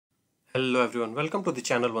Hello everyone, welcome to the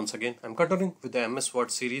channel once again. I'm continuing with the MS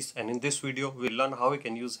Word series, and in this video we'll learn how we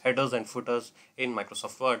can use headers and footers in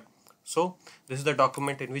Microsoft Word. So this is the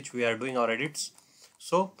document in which we are doing our edits.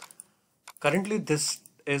 So currently this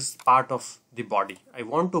is part of the body. I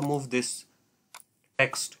want to move this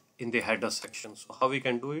text in the header section. So how we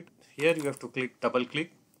can do it? Here you have to double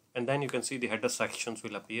click, and then you can see the header sections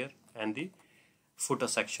will appear and the footer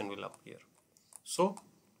section will appear. So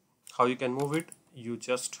how you can move it? You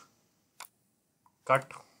just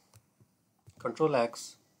cut, Control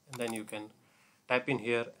X, and then you can type in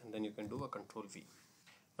here, and then you can do a Control V.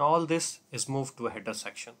 Now all this is moved to a header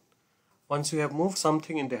section. Once you have moved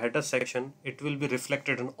something in the header section, it will be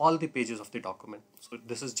reflected on all the pages of the document. So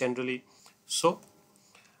this is generally so.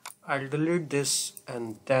 I'll delete this,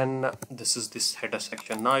 and then this is this header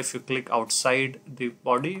section. Now if you click outside the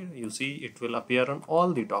body, you see it will appear on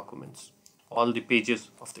all the documents, all the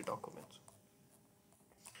pages of the documents.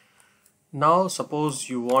 Now suppose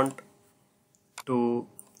you want to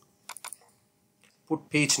put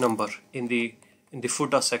page number in the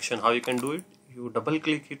footer section. How you can do it? You double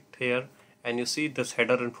click it here, and you see this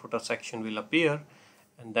header and footer section will appear,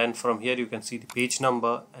 and then from here you can see the page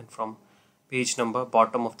number, and from page number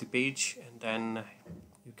bottom of the page, and then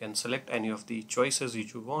you can select any of the choices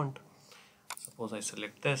which you want. Suppose I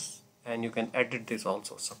select this, and you can edit this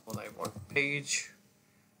also. Suppose I want page,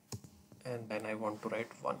 and then I want to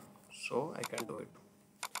write 1. So I can do it.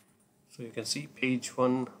 So you can see page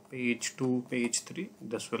 1, page 2, page 3,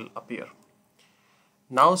 this will appear.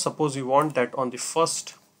 Now suppose you want that on the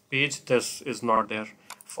first page this is not there.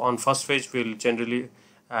 On first page we'll generally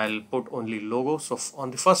I'll put only logo. So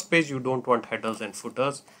on the first page you don't want headers and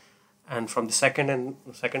footers, and from the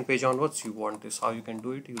second page onwards you want this. How you can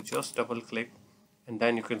do it? You just double click, and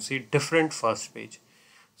then you can see different first page.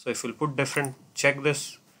 So if you'll put different, check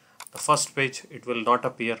this, the first page it will not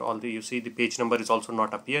appear. You see the page number is also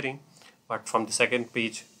not appearing, but from the second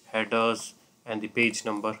page, headers and the page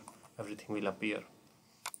number, everything will appear.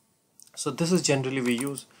 So this is generally we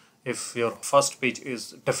use if your first page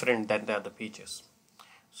is different than the other pages.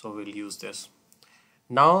 So we'll use this.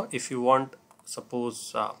 Now if you want,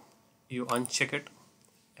 suppose you uncheck it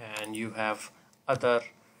and you have other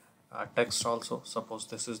text also. Suppose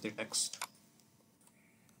this is the text.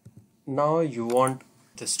 Now you want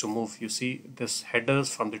this to move. You see this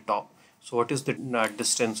headers from the top. So what is the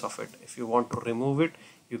distance of it? If you want to remove it,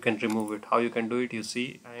 you can remove it. How you can do it? You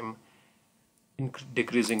see I'm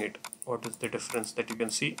decreasing it. What is the difference that you can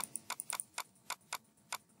see?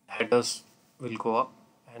 Headers will go up,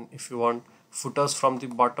 and if you want footers from the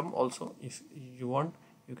bottom also, if you want,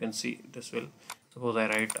 you can see this will. Suppose I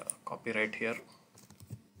write copyright here,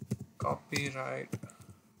 copyright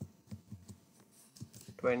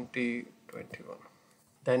 2021.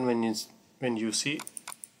 Then when you see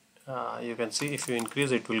you can see if you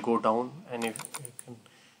increase it will go down, and if you can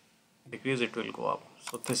decrease it will go up.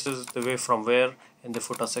 So this is the way from where in the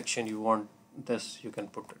footer section you want this, you can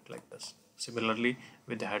put it like this. Similarly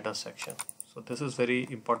with the header section. So this is very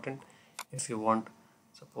important. If you want,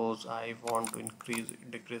 suppose I want to increase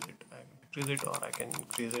it, decrease it, I can decrease it, or I can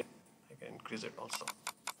increase it, I can increase it also.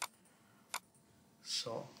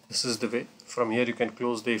 So this is the way. From here you can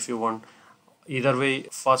close if you want. Either way,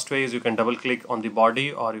 first way is you can double click on the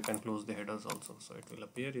body, or you can close the headers also. So it will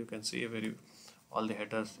appear. You can see all the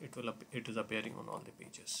headers. It is appearing on all the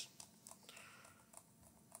pages.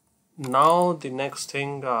 Now the next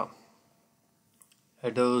thing,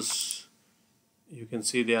 headers. You can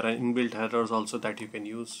see there are inbuilt headers also that you can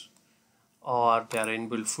use, or there are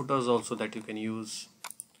inbuilt footers also that you can use.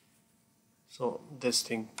 So this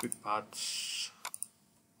thing, quick paths,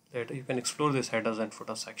 that you can explore these headers and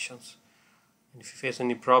footer sections. And if you face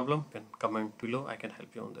any problem, you can comment below. I can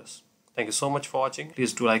help you on this. Thank you so much for watching.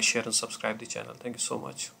 Please do like, share and subscribe the channel. Thank you so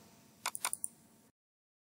much.